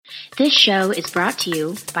This show is brought to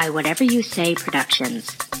you by Whatever You Say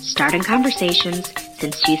Productions, starting conversations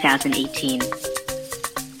since 2018. All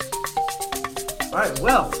right,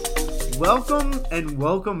 well,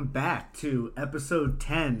 welcome back to episode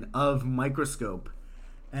 10 of Microscope.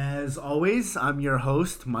 As always, I'm your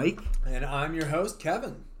host, Mike. And I'm your host,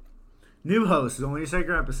 Kevin. New host, it's only your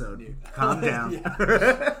second episode. Calm down.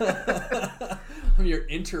 I'm your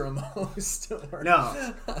interim host.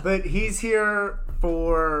 No, but he's here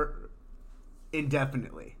for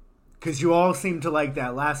indefinitely. Because you all seem to like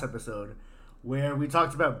that last episode where we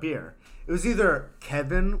talked about beer. It was either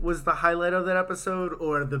Kevin was the highlight of that episode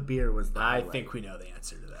or the beer was the highlight. I think we know the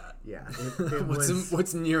answer to that. Yeah. It was...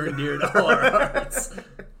 What's near and dear to all our hearts?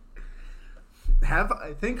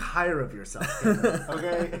 Think higher of yourself, Kevin,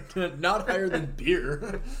 okay? Not higher than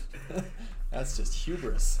beer. That's just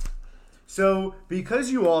hubris. So,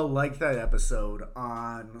 because you all liked that episode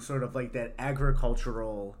on sort of like that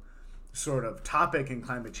agricultural sort of topic in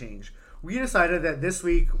climate change, we decided that this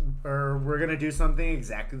week we're going to do something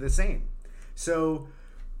exactly the same. So,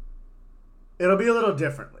 it'll be a little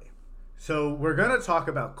differently. So, we're going to talk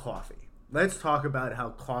about coffee. Let's talk about how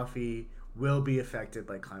coffee will be affected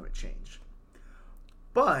by climate change.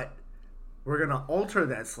 But we're going to alter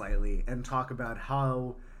that slightly and talk about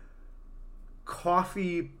how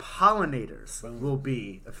coffee pollinators will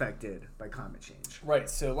be affected by climate change. Right.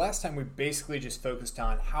 So last time we basically just focused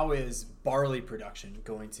on how is barley production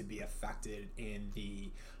going to be affected in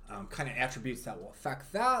the kind of attributes that will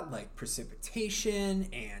affect that, like precipitation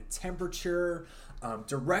and temperature,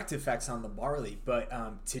 direct effects on the barley. But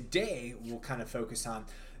today we'll kind of focus on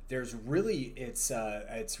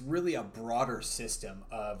it's really a broader system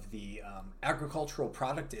of the agricultural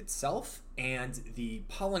product itself and the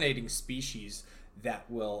pollinating species that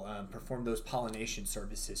will perform those pollination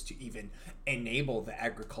services to even enable the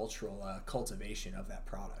agricultural cultivation of that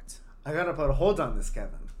product. I gotta put a hold on this,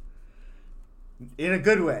 Kevin. In a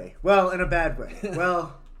good way. Well, in a bad way.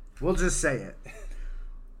 Well, we'll just say it.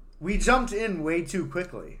 We jumped in way too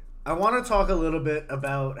quickly. I want to talk a little bit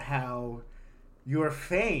about how your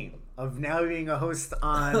fame of now being a host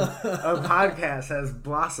on a podcast has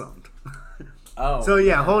blossomed. Oh. So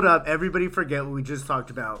yeah, hold up. Everybody forget what we just talked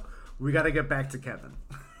about. We got to get back to Kevin.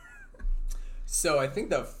 So I think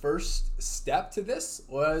the first step to this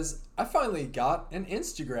was I finally got an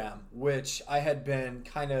Instagram, which I had been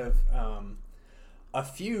kind of a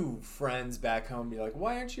few friends back home be like,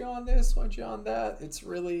 why aren't you on this? Why aren't you on that? It's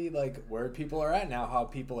really like where people are at now, how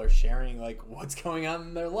people are sharing like what's going on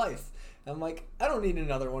in their life. I'm like, I don't need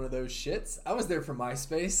another one of those shits. I was there for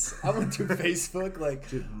MySpace. I went to Facebook. Like,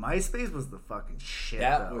 dude, MySpace was the fucking shit.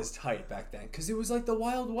 That was tight back then because it was like the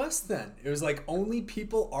Wild West then. It was like only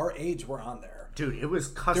people our age were on there. Dude, it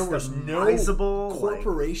was customizable. There was no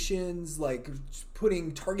corporations like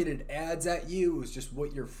putting targeted ads at you. It was just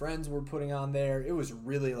what your friends were putting on there. It was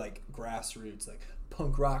really like grassroots, like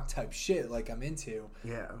punk rock type shit like I'm into.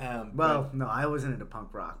 Yeah. No, I wasn't into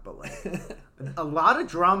punk rock, but like a lot of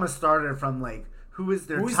drama started from like who's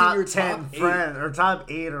top 10 friend or top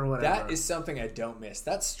 8 or whatever. That is something I don't miss.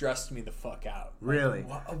 That stressed me the fuck out. Really?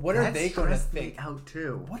 Like, what are they going to think? Me out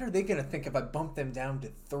too. What are they going to think if I bump them down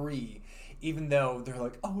to 3? Even though they're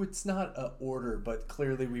like, oh, it's not an order, but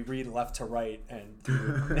clearly we read left to right, and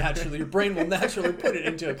naturally your brain will naturally put it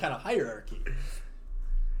into a kind of hierarchy.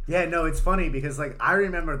 Yeah, no, it's funny because, like, I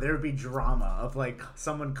remember there would be drama of, like,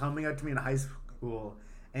 someone coming up to me in high school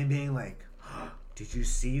and being like, oh, did you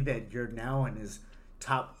see that you're now in his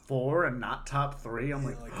top 4 and not top 3? I'm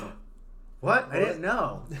like what? I didn't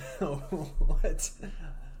know. What?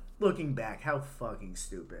 Looking back, how fucking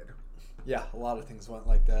stupid. Yeah, a lot of things went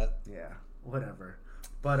like that. Yeah, whatever.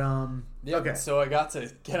 But, yeah, okay. So I got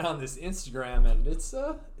to get on this Instagram, and it's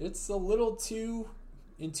a little too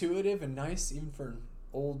intuitive and nice, even for an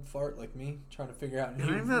old fart like me trying to figure out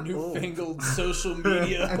newfangled social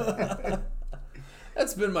media.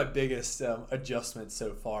 That's been my biggest adjustment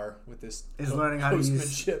so far with this is learning how to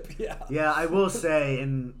use. Yeah, I will say,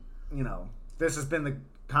 and you know, this has been the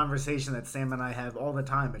conversation that Sam and I have all the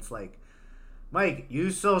time. It's like, Mike,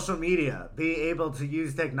 use social media, be able to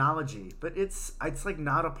use technology, but it's like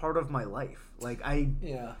not a part of my life. Like I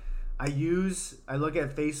look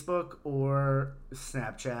at Facebook or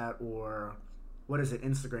Snapchat or what is it,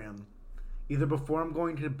 Instagram, either before I'm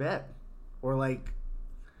going to bed or like,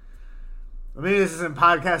 maybe this isn't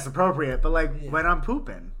podcast appropriate, but like when I'm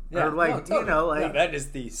pooping or like, totally. You know, like that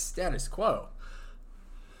is the status quo.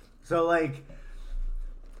 So like,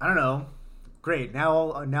 I don't know. Great. Now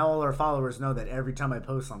all our followers know that every time I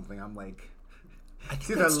post something, I'm like It's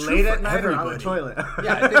either late at night or on the toilet.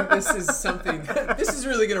 Yeah, I think this is something. This is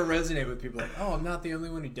really going to resonate with people. Like, oh, I'm not the only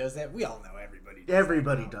one who does that. We all know everybody.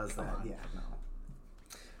 Everybody does that. Yeah, no.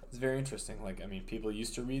 It's very interesting. Like, I mean, people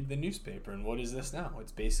used to read the newspaper, and what is this now?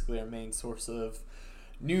 It's basically our main source of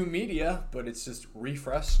new media, but it's just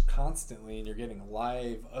refreshed constantly, and you're getting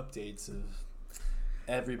live updates of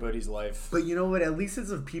everybody's life. But you know what? At least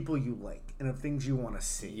it's of people you like and of things you want to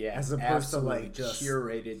see. Yeah, as opposed to like just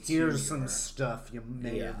curated. Here's some stuff you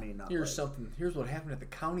may or may not. Here's something. Here's what happened at the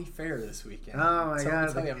county fair this weekend. Oh my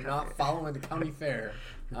God! Tell you, I'm not following the county fair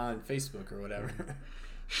on Facebook or whatever.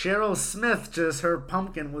 Cheryl Smith just her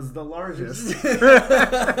pumpkin was the largest.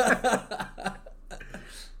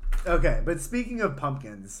 Okay, but speaking of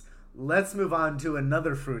pumpkins, let's move on to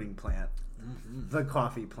another fruiting plant. The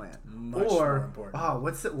coffee plant. Much more important.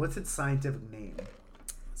 What's its scientific name?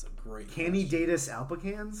 That's a great Candidatus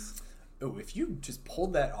albicans? Oh, if you just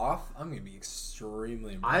pulled that off, I'm going to be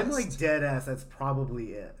extremely impressed. I'm like dead ass, that's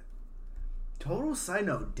probably it. Total side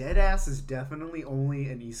note, dead ass is definitely only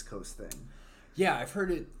an East Coast thing. Yeah, I've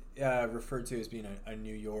heard it referred to as being a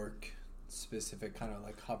New York specific, kind of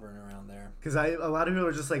like hovering around there. Because a lot of people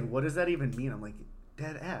are just like, what does that even mean? I'm like,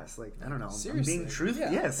 dead ass. Like, I don't know. Seriously? I'm being truthful.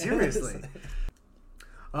 Yeah. Yeah, seriously.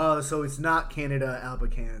 So it's not Candida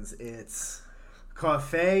albicans. It's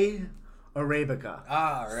Coffea arabica.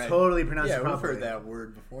 Ah, right. Totally pronounced properly. Yeah, we've heard that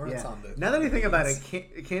word before. Yeah. It's on the Now that I think about it,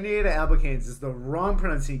 Candida albicans is the wrong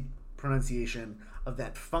pronunciation of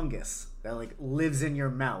that fungus that like lives in your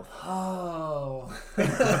mouth. Oh.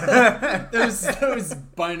 those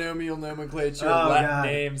binomial nomenclature, Latin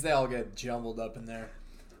names, they all get jumbled up in there.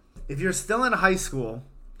 If you're still in high school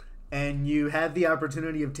and you had the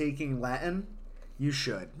opportunity of taking Latin, you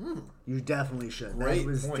should. You definitely should. Great that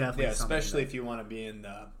was point. definitely especially if you want to be in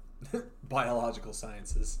the biological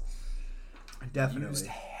sciences. Definitely. Used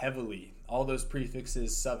heavily. All those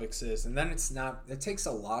prefixes, suffixes, and then it takes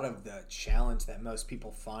a lot of the challenge that most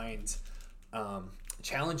people find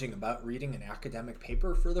challenging about reading an academic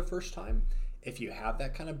paper for the first time. If you have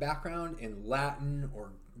that kind of background in Latin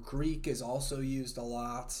or Greek is also used a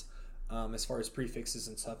lot as far as prefixes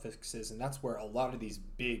and suffixes, and that's where a lot of these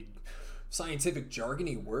big scientific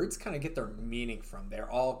jargony words kind of get their meaning from. They're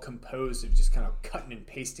all composed of just kind of cutting and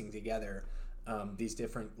pasting together these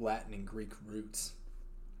different Latin and Greek roots.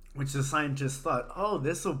 Which the scientists thought, oh,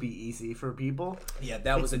 this will be easy for people. Yeah,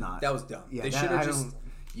 that was dumb. Yeah, they should have just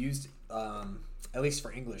used, at least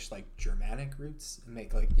for English, like Germanic roots. And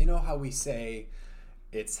make like, you know how we say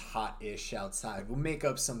it's hot-ish outside? We'll make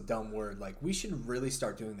up some dumb word. Like, we should really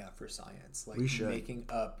start doing that for science. Like, making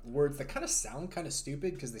up words that kind of sound kind of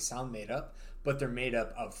stupid because they sound made up, but they're made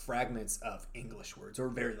up of fragments of English words or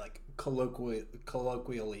very like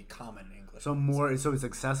colloquially common English. So it's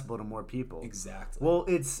accessible to more people. Exactly. Well,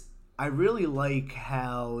 I really like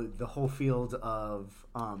how the whole field of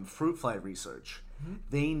fruit fly research,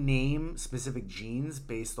 they name specific genes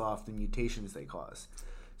based off the mutations they cause.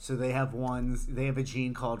 So they have a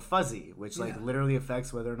gene called fuzzy, which literally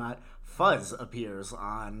affects whether or not fuzz appears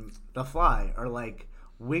on the fly, or like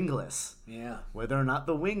wingless. Yeah. Whether or not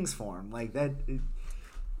the wings form. Like that.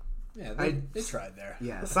 Yeah, they tried there.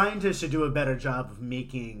 Yeah, scientists should do a better job of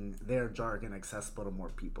making their jargon accessible to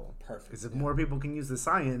more people. Perfect. Because if more people can use the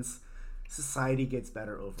science, society gets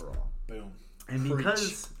better overall. Boom. And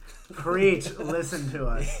preach, listen to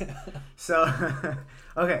us. So,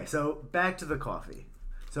 okay, so back to the coffee.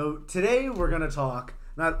 So today we're going to talk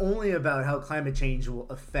not only about how climate change will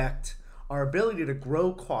affect our ability to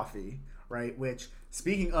grow coffee, right? Which,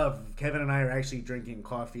 speaking of, Kevin and I are actually drinking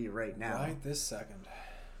coffee right now. Right this second.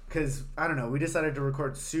 Because, I don't know, we decided to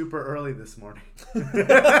record super early this morning. And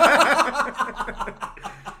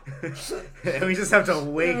we just have to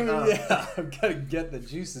wake up. Yeah, I've got to get the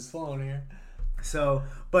juices flowing here. So,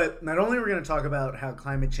 but not only are we going to talk about how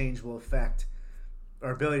climate change will affect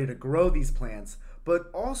our ability to grow these plants, but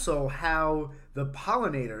also how the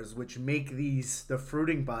pollinators, which make the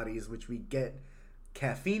fruiting bodies, which we get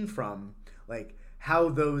caffeine from, like how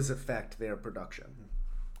those affect their production.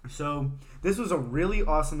 So this was a really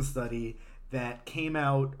awesome study that came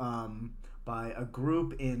out by a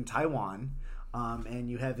group in Taiwan, and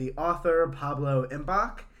you have the author Pablo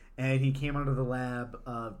Imbach, and he came out of the lab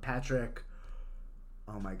of Patrick.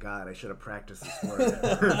 Oh my God, I should have practiced this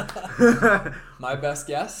word. My best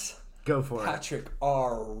guess? Go for Patrick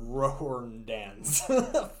R. Rohrdans.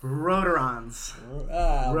 Rotorons.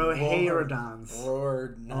 Rohrdans.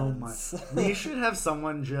 Rohrdans. Oh my. We should have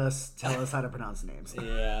someone just tell us how to pronounce names.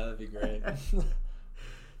 Yeah, that'd be great.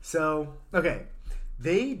 So, okay.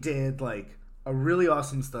 They did like a really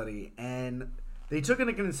awesome study, and they took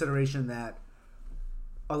into consideration that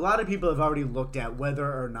a lot of people have already looked at whether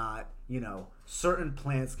or not, certain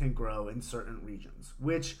plants can grow in certain regions,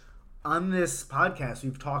 which on this podcast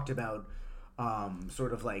we've talked about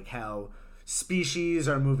sort of like how species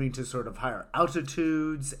are moving to sort of higher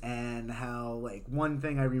altitudes, and how like one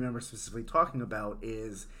thing I remember specifically talking about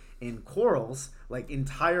is in corals, like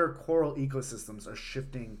entire coral ecosystems are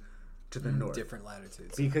shifting to the north, different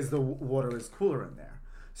latitudes, because the water is cooler in there.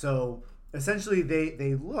 So essentially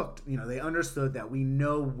they looked, they understood that we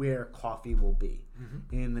know where coffee will be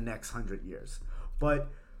in the next 100 years. But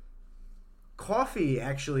coffee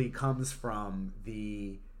actually comes from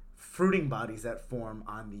the fruiting bodies that form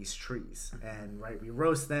on these trees. And we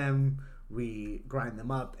roast them, we grind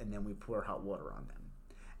them up, and then we pour hot water on them.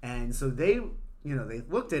 And so they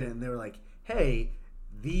looked at it and they were like, hey,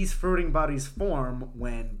 these fruiting bodies form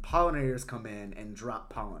when pollinators come in and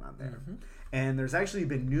drop pollen on there. And there's actually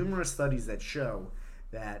been numerous studies that show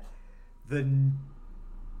that the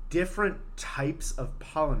different types of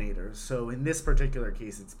pollinators, so in this particular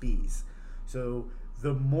case it's bees, so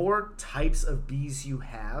the more types of bees you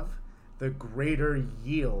have, the greater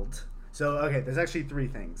yield. So okay, there's actually three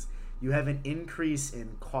things. You have an increase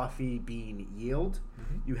in coffee bean yield,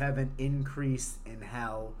 you have an increase in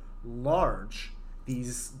how large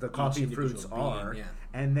the coffee fruits are,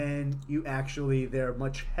 and then they're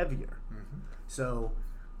much heavier. So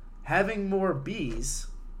having more bees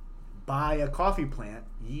by a coffee plant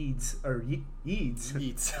yields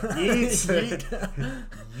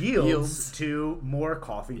to more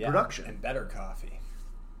coffee production and better coffee.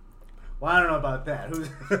 Well, I don't know about that.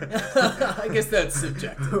 I guess that's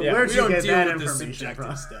subjective. Yeah, Where'd we you don't get deal that with the information subjective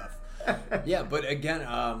from? stuff. Yeah, but again,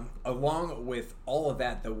 along with all of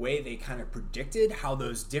that, the way they kind of predicted how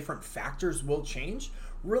those different factors will change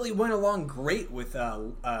really went along great with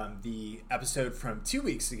the episode from 2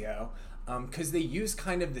 weeks ago, because they use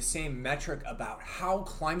kind of the same metric about how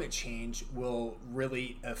climate change will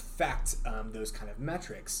really affect those kind of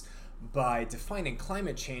metrics by defining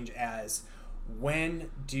climate change as when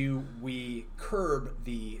do we curb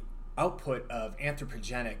the output of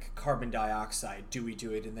anthropogenic carbon dioxide. Do we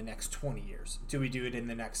do it in the next 20 years? Do we do it in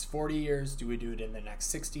the next 40 years? Do we do it in the next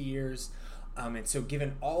 60 years? And so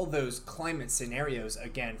given all those climate scenarios,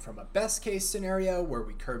 again, from a best case scenario where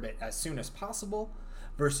we curb it as soon as possible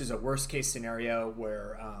versus a worst case scenario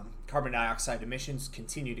where carbon dioxide emissions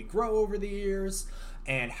continue to grow over the years,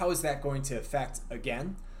 and how is that going to affect,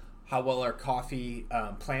 again, how well are coffee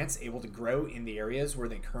plants able to grow in the areas where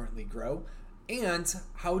they currently grow? And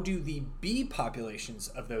how do the bee populations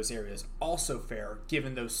of those areas also fare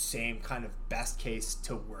given those same kind of best case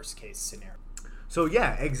to worst case scenarios? So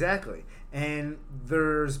yeah, exactly. And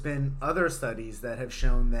there's been other studies that have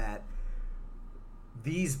shown that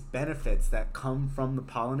these benefits that come from the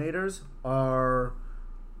pollinators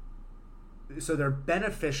they're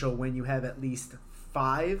beneficial when you have at least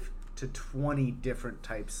 5 to 20 different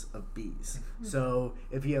types of bees. So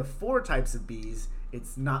if you have 4 types of bees,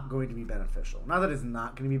 it's not going to be beneficial. Not that it's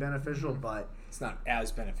not going to be beneficial, but it's not as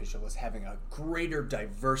beneficial as having a greater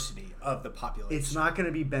diversity of the population. It's not going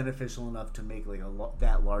to be beneficial enough to make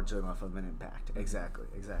that large enough of an impact. Exactly.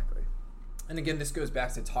 And again, this goes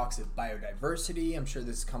back to talks of biodiversity. I'm sure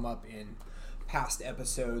this has come up in past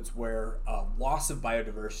episodes where loss of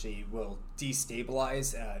biodiversity will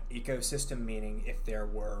destabilize an ecosystem, meaning if there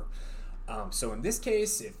were so in this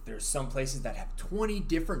case, if there's some places that have 20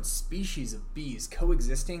 different species of bees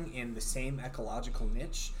coexisting in the same ecological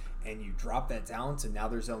niche, and you drop that down to now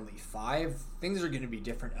there's only 5, things are going to be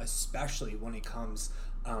different, especially when it comes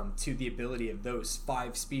to the ability of those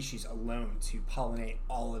 5 species alone to pollinate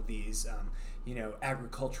all of these,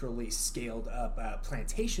 agriculturally scaled up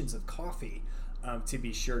plantations of coffee to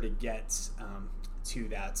be sure to get to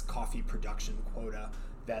that coffee production quota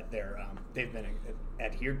that they've been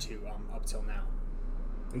adhered to up till now.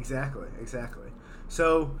 Exactly.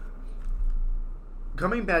 So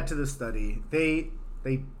coming back to the study, they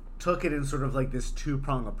took it in sort of like this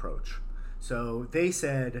 2-prong approach. So they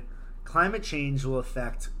said climate change will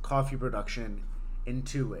affect coffee production in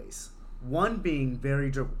 2 ways. One being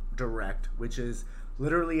very direct, which is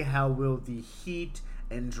literally how will the heat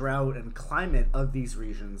and drought and climate of these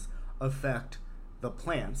regions affect the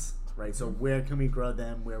plants, right? So where can we grow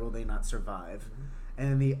them? Where will they not survive?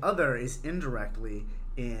 And then the other is indirectly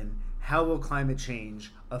in how will climate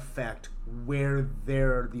change affect where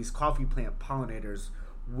these coffee plant pollinators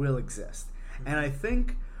will exist. And I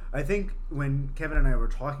think when Kevin and I were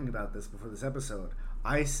talking about this before this episode,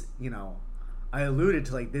 I alluded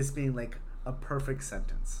to like this being like a perfect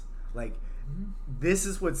sentence. Like this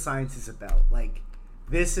is what science is about. Like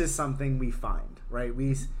this is something we find, right?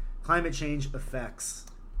 Climate change affects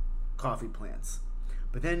coffee plants.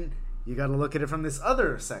 But then you got to look at it from this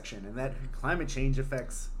other section, and that climate change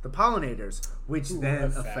affects the pollinators, which then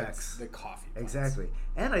affects the coffee plants. Exactly.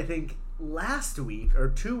 And I think last week or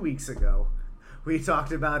 2 weeks ago, we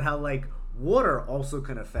talked about how like water also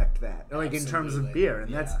can affect that, like in terms of beer,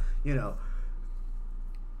 and that's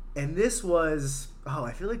and this was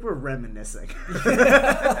I feel like we're reminiscing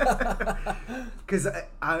because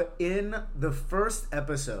in the first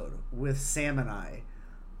episode with Sam and I,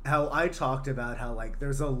 how I talked about how like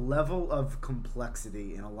there's a level of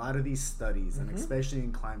complexity in a lot of these studies, and especially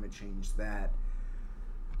in climate change, that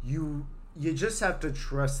you just have to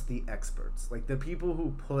trust the experts, like the people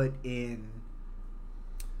who put in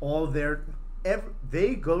all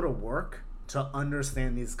they go to work to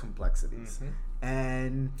understand these complexities,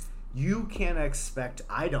 and you can't expect.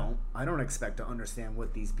 I don't expect to understand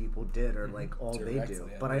what these people did or like all directly they do,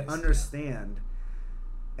 but I understand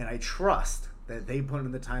and I trust that they put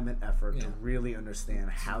in the time and effort to really understand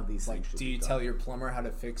how these things should be done. Do you tell your plumber how to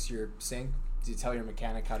fix your sink? Do you tell your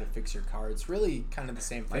mechanic how to fix your car? It's really kind of the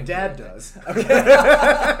same thing. My dad does.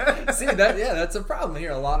 Okay. See, that's a problem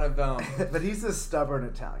here. A lot of but he's a stubborn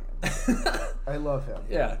Italian. I love him.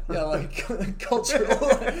 Yeah, like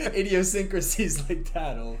cultural idiosyncrasies like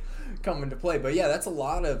that'll come into play. But yeah, that's a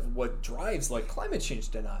lot of what drives like climate change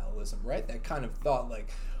denialism, right? That kind of thought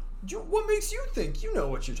like, what makes you think you know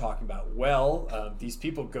what you're talking about? Well, these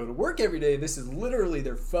people go to work every day. This is literally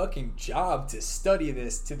their fucking job to study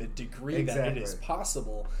this to the degree that it is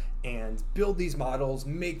possible and build these models,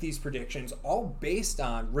 make these predictions, all based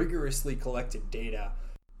on rigorously collected data.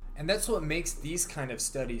 And that's what makes these kind of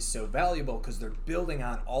studies so valuable, because they're building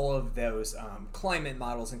on all of those climate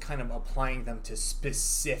models and kind of applying them to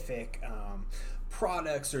specific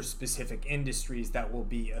products or specific industries that will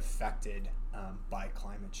be affected by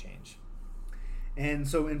climate change. And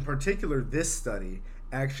so in particular, this study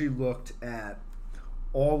actually looked at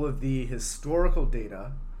all of the historical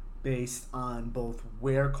data based on both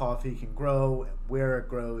where coffee can grow, where it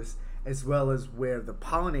grows, as well as where the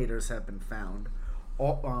pollinators have been found,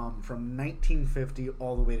 all, from 1950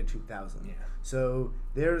 all the way to 2000. Yeah. So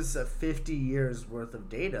there's 50 years worth of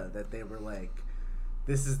data that they were like,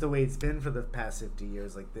 this is the way it's been for the past 50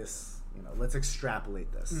 years, like this, let's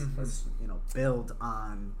extrapolate this. Let's, build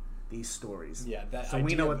on these stories. Yeah, so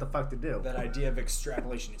we know what the fuck to do. That idea of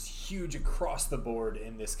extrapolation is huge across the board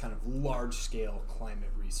in this kind of large-scale climate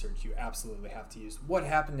research. You absolutely have to use what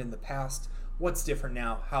happened in the past, what's different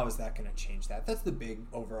now, how is that going to change that? That's the big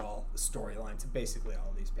overall storyline to basically all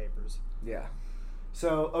of these papers. Yeah.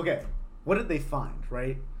 So, okay, what did they find,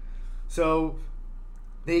 right? So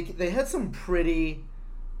they had some pretty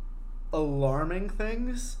alarming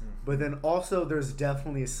things, but then also there's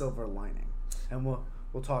definitely a silver lining, and we'll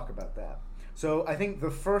talk about that. So I think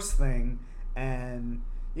the first thing, and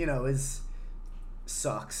is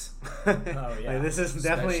sucks. Oh yeah, like, this is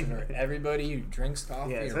especially definitely for everybody who drinks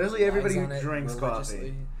coffee. Yeah, especially everybody who drinks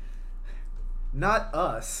coffee. Not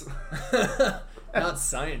us. Not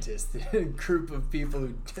scientists. The group of people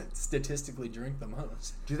who statistically drink the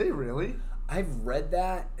most. Do they really? I've read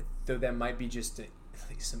that, though that might be just like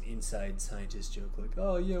some inside scientist joke, like,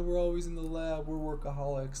 oh yeah, we're always in the lab, we're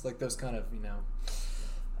workaholics, like those kind of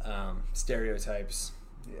stereotypes.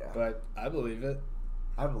 Yeah, but I believe it.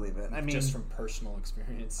 I mean, just from personal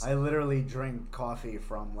experience. I literally drink coffee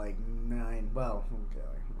from like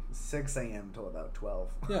 6 a.m. till about 12.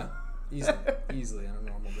 Yeah, easily on a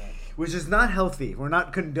normal day. Which is not healthy. We're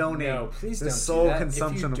not condoning please the don't sole do that.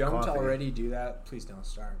 consumption of coffee. If you don't already do that, please don't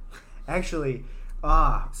start. Actually,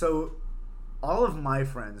 so all of my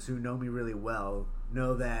friends who know me really well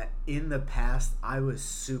know that in the past I was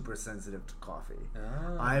super sensitive to coffee.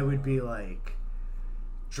 Oh. I would be like,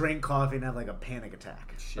 drink coffee and have like a panic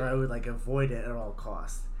attack. Shit. Or I would like avoid it at all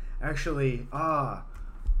costs. Actually, I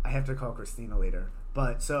have to call Christina later.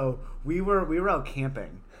 But so we were out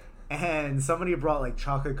camping, and somebody brought like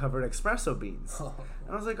chocolate covered espresso beans. Oh.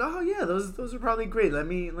 And I was like, oh yeah, those are probably great. Let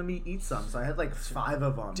me eat some. So I had like 5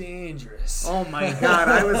 of them. Dangerous. Oh my god,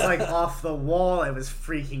 I was like off the wall. I was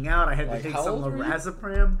freaking out. I had to take some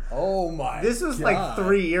lorazepam. Oh my! This was god. Like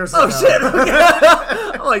 3 years ago. Oh shit!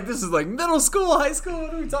 Okay. I'm like, this is like middle school, high school.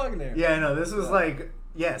 What are we talking here? Yeah, no, this was like.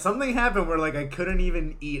 Yeah, something happened where like I couldn't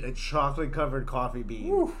even eat a chocolate covered coffee bean.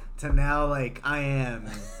 Woo. To now like I am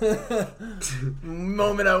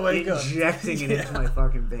moment I wake up injecting it into my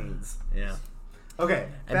fucking veins. Yeah. Okay.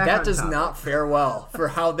 And that does not fare well for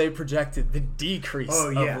how they projected the decrease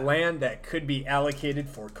of land that could be allocated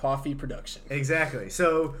for coffee production. Exactly.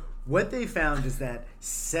 So what they found is that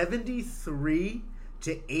 73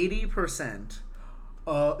 to 80%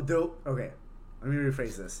 let me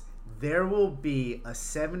rephrase this. there will be a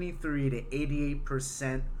 73 to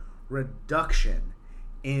 88% reduction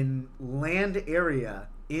in land area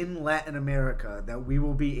in Latin America that we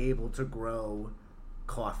will be able to grow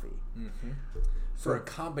coffee. For a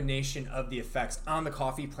combination of the effects on the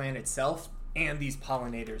coffee plant itself and these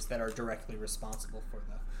pollinators that are directly responsible for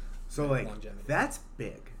the longevity. That's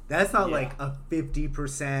big. That's not like a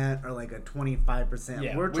 50% or like a 25%.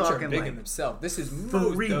 Yeah, We're which talking are big like in themselves. This is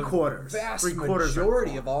three-quarters. Vast Three-quarters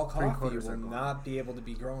majority of all coffee Three-quarters will are gone. not be able to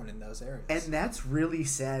be grown in those areas. And that's really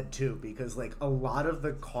sad too, because like a lot of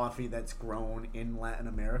the coffee that's grown in Latin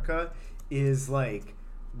America is like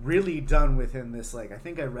really done within this, like, I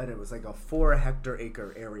think I read it was like a 4 hectare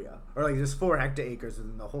area, or like there's 4 hectare acres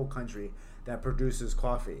in the whole country that produces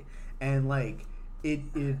coffee, and like it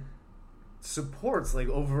supports like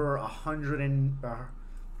over 100 and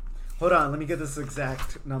hold on, let me get this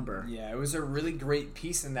exact number. Yeah, it was a really great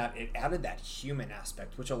piece in that it added that human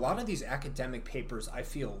aspect, which a lot of these academic papers I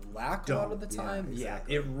feel lack a lot of the time.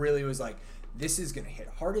 Exactly. Yeah, it really was like, this is going to hit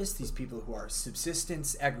hardest these people who are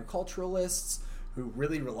subsistence agriculturalists who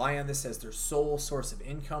really rely on this as their sole source of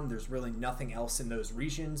income. There's really nothing else in those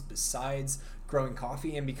regions besides growing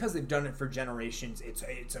coffee, and because they've done it for generations,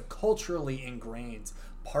 it's a culturally ingrained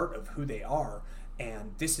part of who they are.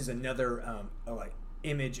 And this is another like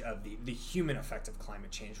image of the human effect of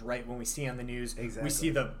climate change, right? When we see on the news, we see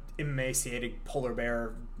the emaciated polar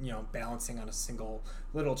bear, balancing on a single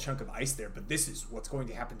little chunk of ice there, but this is what's going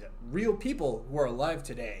to happen to real people who are alive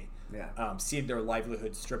today. See their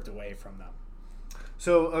livelihood stripped away from them.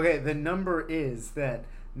 So, okay, the number is that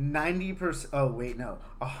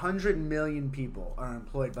 100 million people are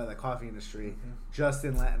employed by the coffee industry just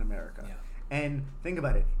in Latin America. Yeah. And think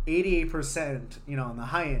about it, 88%, on the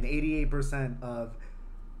high end, 88% of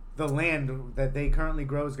the land that they currently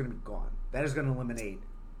grow is going to be gone. That is going to eliminate,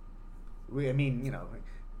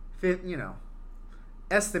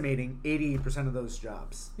 estimating 88% of those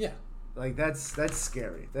jobs. Yeah. Like, that's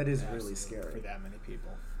scary. That is really scary. For that many people.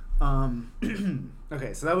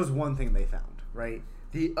 Okay, so that was one thing they found, right?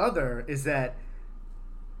 The other is that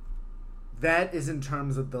is in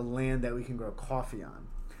terms of the land that we can grow coffee on.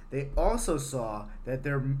 They also saw that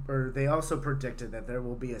they also predicted that there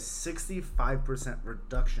will be a 65%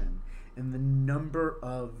 reduction in the number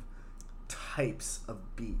of types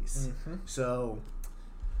of bees. So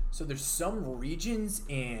there's some regions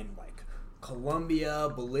in like Colombia,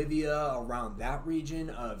 Bolivia, around that region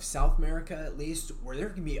of South America at least, where there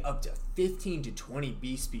can be up to 15 to 20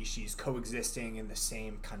 bee species coexisting in the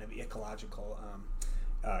same kind of ecological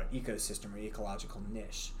ecosystem or ecological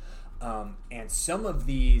niche. And some of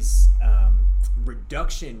these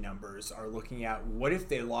reduction numbers are looking at what if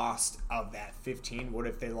they lost of that 15, what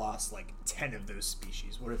if they lost like 10 of those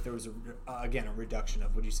species? What if there was, a reduction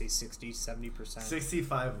of, would you say 60, 70%?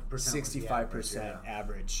 65%. 65%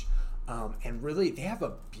 average. And really, they have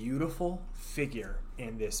a beautiful figure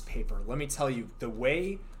in this paper. Let me tell you, the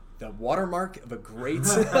way the watermark of a great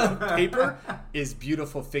paper is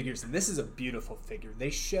beautiful figures. And this is a beautiful figure. They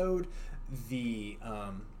showed the...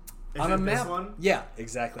 on a map, this one? Yeah,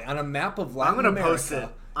 exactly. On a map of Latin I'm America. Post it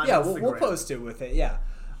on we'll post it with it. Yeah,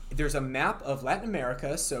 there's a map of Latin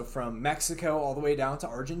America, so from Mexico all the way down to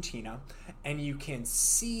Argentina, and you can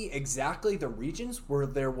see exactly the regions where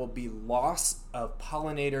there will be loss of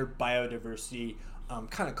pollinator biodiversity,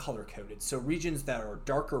 kind of color coded. So regions that are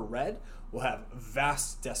darker red will have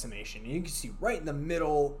vast decimation. And you can see right in the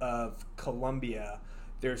middle of Colombia,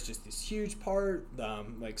 there's just this huge part,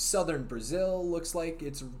 like southern Brazil looks like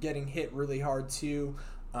it's getting hit really hard too.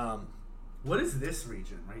 What is this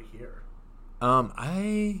region right here?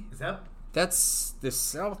 That's the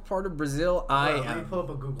south part of Brazil. Let me pull up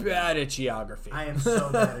a Google. Bad at geography. I am so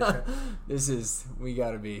bad at it. We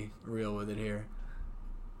got to be real with it here.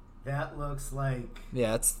 That looks like...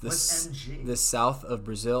 Yeah, it's the south of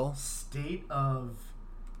Brazil. State of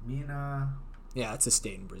Minas... Yeah, it's a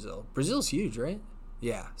state in Brazil. Brazil's huge, right?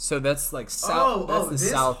 Yeah, so that's like south. That's the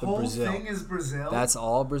south of Brazil. This whole thing is Brazil? That's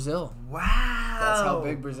all Brazil. Wow. That's how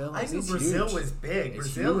big Brazil is. I knew Brazil was big.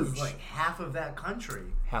 Brazil is like half of that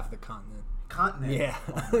country. Half the continent. Yeah.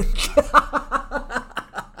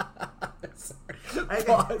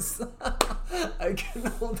 Pause. I can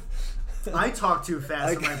hold... I talk too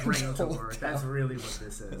fast for my brain to work. That's really what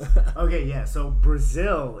this is. Okay, yeah, so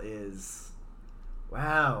Brazil is...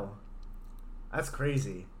 Wow. That's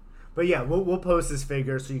crazy. But yeah, we'll post this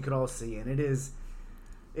figure so you can all see. And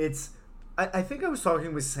I think I was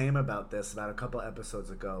talking with Sam about this about a couple episodes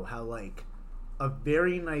ago, how like a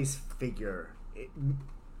very nice figure,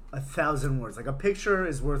 1,000 words. Like a picture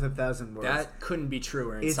is worth 1,000 words. That couldn't be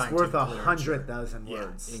truer in it's scientific worth literature. 100,000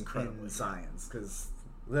 words in science, because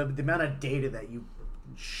The amount of data that you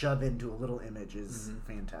shove into a little image is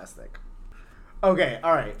fantastic. Okay,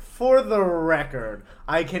 all right. For the record,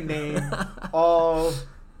 I can name all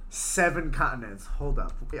 7 continents. Hold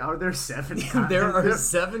up. Are there 7 continents? There are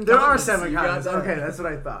 7 There are continents. 7 You got continents. that. Okay, that's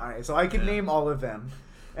what I thought. All right, so I can name all of them.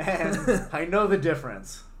 And I know the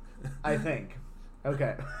difference, I think.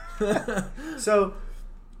 Okay. So,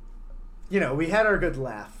 we had our good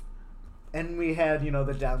laugh. And we had,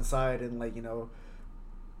 the downside and,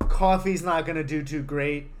 coffee's not going to do too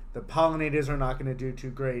great. The pollinators are not going to do too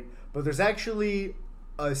great. But there's actually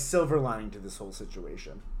a silver lining to this whole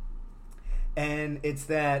situation. And it's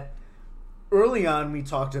that early on we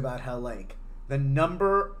talked about how, the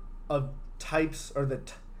number of types or the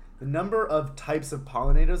number of types of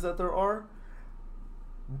pollinators that there are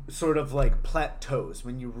sort of plateaus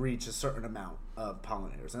when you reach a certain amount of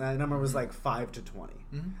pollinators, and that number was 5 to 20.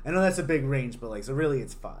 I know that's a big range, but so really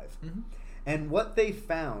it's 5. And what they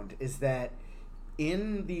found is that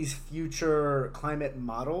in these future climate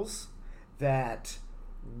models, that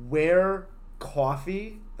where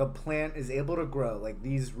coffee, the plant, is able to grow,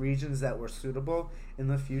 these regions that were suitable in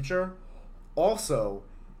the future, also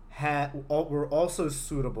were also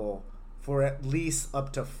suitable for at least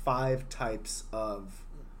up to 5 types of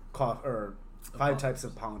types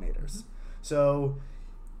of pollinators. So,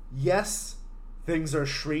 yes, things are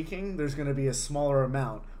shrinking. There's going to be a smaller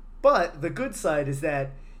amount. But the good side is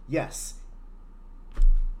that, yes,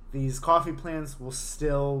 these coffee plants will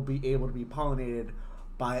still be able to be pollinated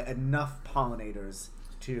by enough pollinators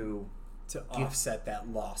to offset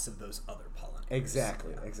that loss of those other pollinators.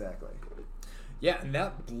 Exactly. Yeah, and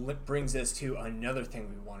that brings us to another thing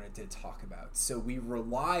we wanted to talk about. So we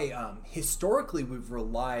rely, historically, we've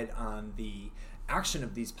relied on the action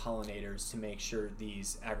of these pollinators to make sure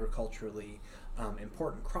these agriculturally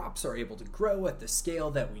important crops are able to grow at the scale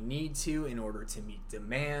that we need to in order to meet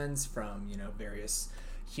demands from various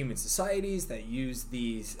human societies that use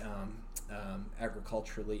these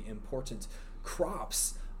agriculturally important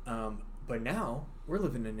crops. But now we're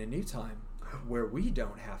living in a new time where we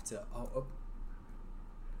don't have to.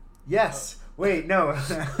 Yes. Wait, no.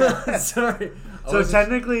 Sorry. So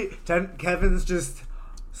technically, Kevin's just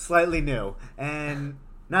slightly new. And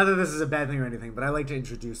not that this is a bad thing or anything, but I like to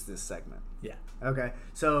introduce this segment. Yeah. Okay.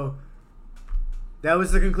 So that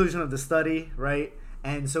was the conclusion of the study, right?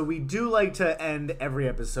 And so we do like to end every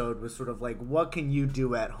episode with sort of what can you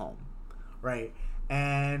do at home, right?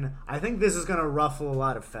 And I think this is going to ruffle a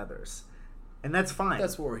lot of feathers. And that's fine.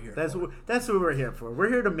 That's what we're here for. for. That's what we're here for. We're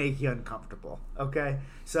here to make you uncomfortable, okay?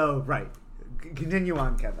 So, right. Continue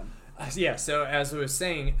on, Kevin. So as I was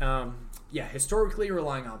saying, historically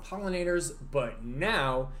relying on pollinators, but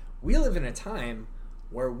now we live in a time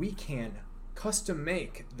where we can custom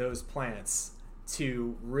make those plants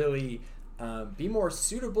to really be more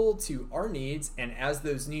suitable to our needs, and as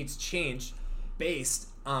those needs change based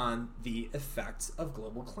on the effects of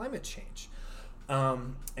global climate change.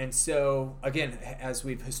 And so, again, as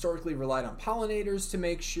we've historically relied on pollinators to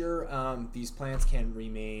make sure these plants can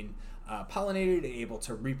remain pollinated, able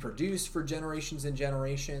to reproduce for generations and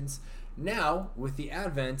generations, now with the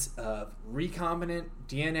advent of recombinant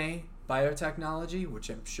DNA biotechnology, which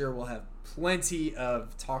I'm sure we'll have plenty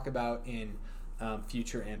of talk about in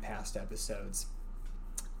future and past episodes.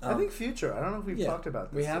 I think future. I don't know if we've talked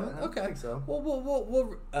about this. We haven't? I Okay. think so. Well,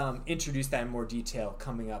 we'll introduce that in more detail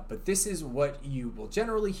coming up. But this is what you will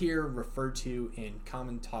generally hear referred to in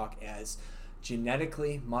common talk as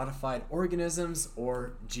genetically modified organisms,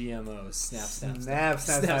 or GMOs. Snap.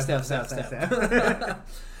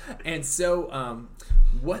 And so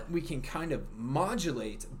what we can kind of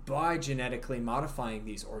modulate by genetically modifying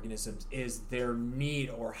these organisms is their need,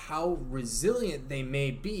 or how resilient they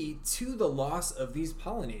may be to the loss of these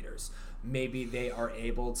pollinators. Maybe they are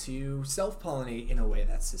able to self-pollinate in a way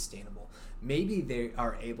that's sustainable. Maybe they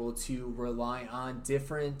are able to rely on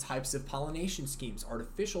different types of pollination schemes,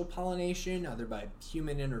 artificial pollination, either by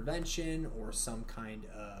human intervention or some kind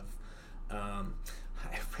of I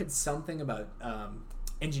read something about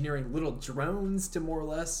engineering little drones to more or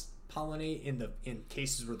less pollinate in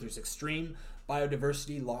cases where there's extreme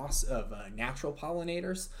biodiversity loss of natural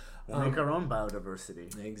pollinators. We'll make our own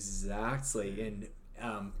biodiversity. Exactly. And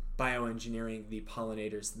bioengineering the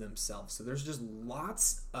pollinators themselves. So there's just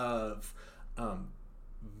lots of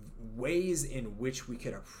ways in which we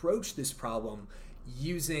could approach this problem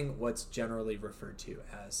using what's generally referred to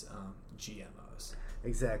as GMOs.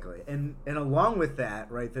 Exactly. And along with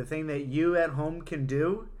that, right, the thing that you at home can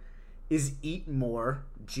do is eat more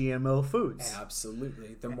GMO foods.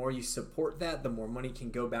 Absolutely. The more you support that, the more money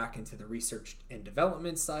can go back into the research and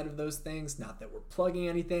development side of those things. Not that we're plugging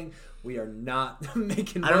anything. We are not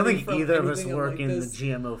making money. I don't think from either of us anything work like in this.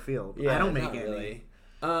 the GMO field. Yeah, I don't make not any. really.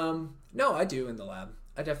 No, I do in the lab.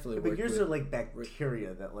 I definitely work But yours with, are like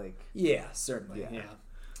bacteria that like... Yeah, certainly. Yeah. Yeah.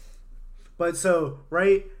 But so,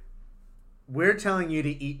 right, we're telling you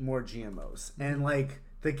to eat more GMOs. And like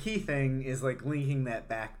the key thing is like linking that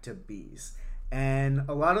back to bees. And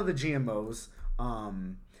a lot of the GMOs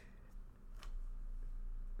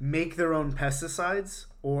make their own pesticides,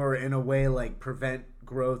 or in a way like prevent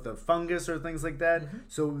growth of fungus or things like that.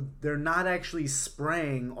 So they're not actually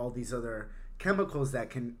spraying all these other chemicals that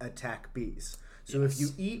can attack bees. So if you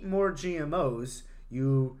eat more GMOs,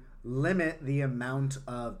 you limit the amount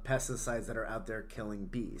of pesticides that are out there killing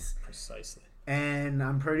bees. Precisely. And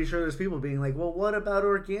I'm pretty sure there's people being like, well, what about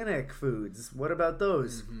organic foods? What about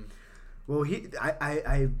those? Well,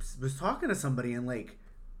 I was talking to somebody, and like,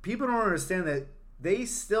 people don't understand that they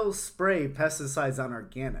still spray pesticides on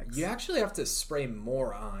organics. You actually have to spray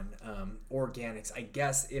more on organics, I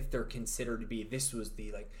guess, if they're considered to be, this was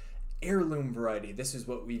the like heirloom variety. This is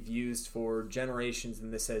what we've used for generations,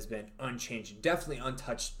 and this has been unchanged, definitely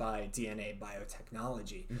untouched by DNA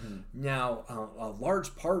biotechnology. Now, a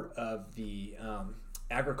large part of the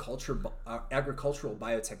agricultural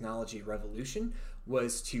biotechnology revolution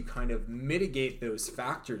was to kind of mitigate those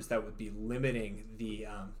factors that would be limiting the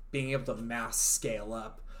being able to mass scale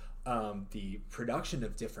up the production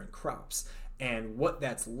of different crops. And what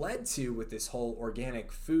that's led to with this whole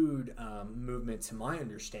organic food movement, to my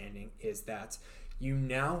understanding, is that you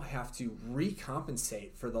now have to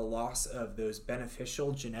recompensate for the loss of those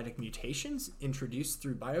beneficial genetic mutations introduced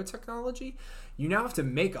through biotechnology. You now have to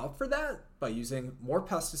make up for that by using more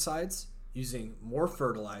pesticides, using more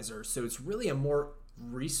fertilizer. So it's really a more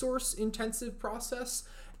resource-intensive process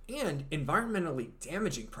and environmentally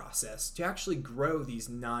damaging process to actually grow these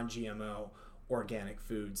non-GMO organic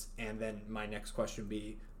foods. And then my next question would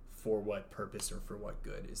be, for what purpose or for what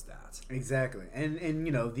good is that? Exactly. And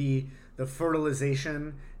you know, the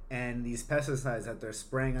fertilization and these pesticides that they're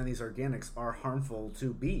spraying on these organics are harmful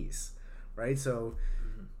to bees, right? So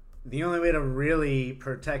the only way to really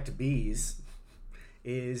protect bees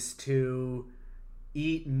is to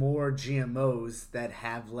eat more GMOs that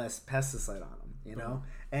have less pesticide on them, you know?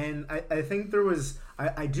 And I think there was,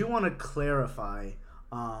 I do want to clarify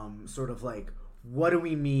sort of like, what do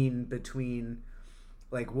we mean between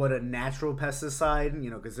like what a natural pesticide, you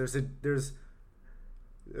know, because there's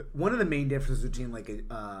one of the main differences between like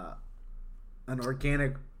an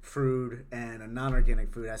organic food and a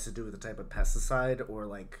non-organic food has to do with the type of pesticide, or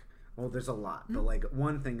like, well, there's a lot, but like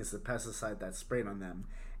one thing is the pesticide that's sprayed on them,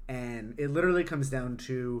 and it literally comes down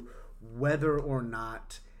to whether or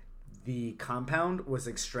not the compound was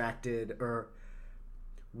extracted, or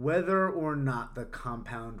whether or not the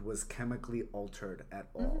compound was chemically altered at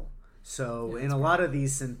all. So in a lot of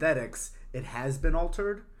these synthetics, it has been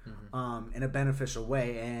altered in a beneficial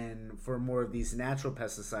way, and for more of these natural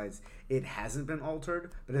pesticides, it hasn't been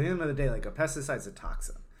altered. But at the end of the day, like, a pesticide's a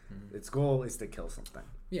toxin. Its goal is to kill something.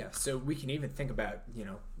 Yeah, so we can even think about, you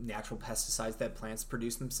know, natural pesticides that plants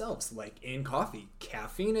produce themselves, like in coffee,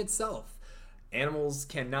 caffeine itself. Animals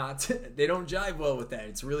cannot, they don't jive well with that.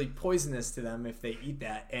 It's really poisonous to them if they eat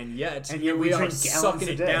that. And yet we are sucking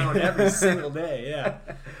it down every single day. Yeah.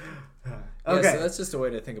 Okay. Yeah, so that's just a way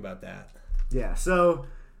to think about that. Yeah, so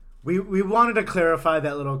we wanted to clarify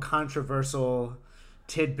that little controversial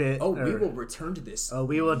tidbit. Oh, we will return to this. Oh,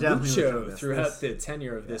 we will definitely return to this throughout the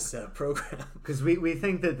tenure of this program. Because we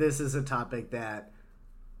think that this is a topic that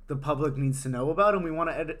the public needs to know about, and we want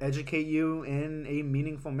to educate you in a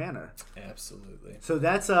meaningful manner. Absolutely. So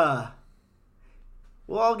that's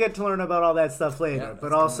we'll all get to learn about all that stuff later.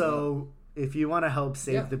 But also, if you want to help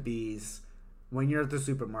save the bees, when you're at the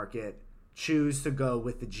supermarket, choose to go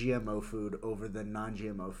with the GMO food over the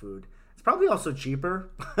non-GMO food. It's probably also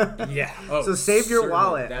cheaper. Yeah. Oh, so save your certainly.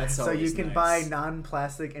 wallet That's so you can nice. buy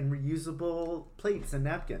non-plastic and reusable plates and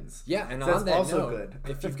napkins. Yeah, and so on that also note,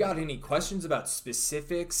 good. if you've got any questions about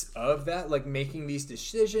specifics of that, like making these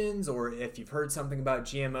decisions, or if you've heard something about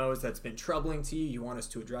GMOs that's been troubling to you, you want us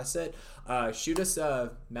to address it, shoot us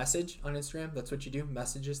a message on Instagram. That's what you do?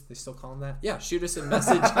 Messages? They still call them that? Yeah, shoot us a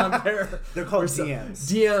message on there. They're called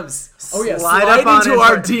DMs. DMs. Oh, yeah, Slide slide into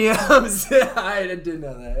our Instagram. DMs. I didn't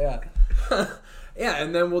know that, yeah. Yeah,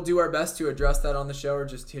 and then we'll do our best to address that on the show, or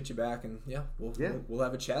just hit you back, and we'll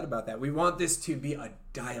have a chat about that. We want this to be a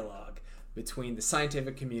dialogue, between the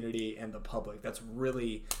scientific community and the public. That's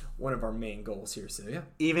really one of our main goals here. So yeah.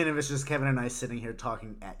 Even if it's just Kevin and I sitting here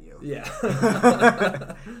talking at you. Yeah.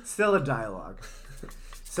 Still a dialogue.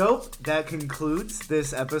 So that concludes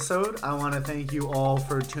this episode. I want to thank you all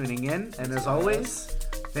for tuning in. And as always,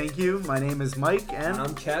 thank you. My name is Mike and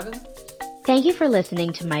I'm Kevin. Thank you for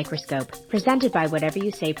listening to Microscope, presented by Whatever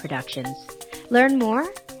You Say Productions. Learn more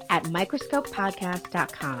at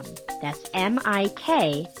microscopepodcast.com. That's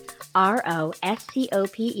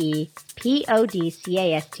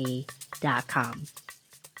MIKROSCOPEPODCAST.com.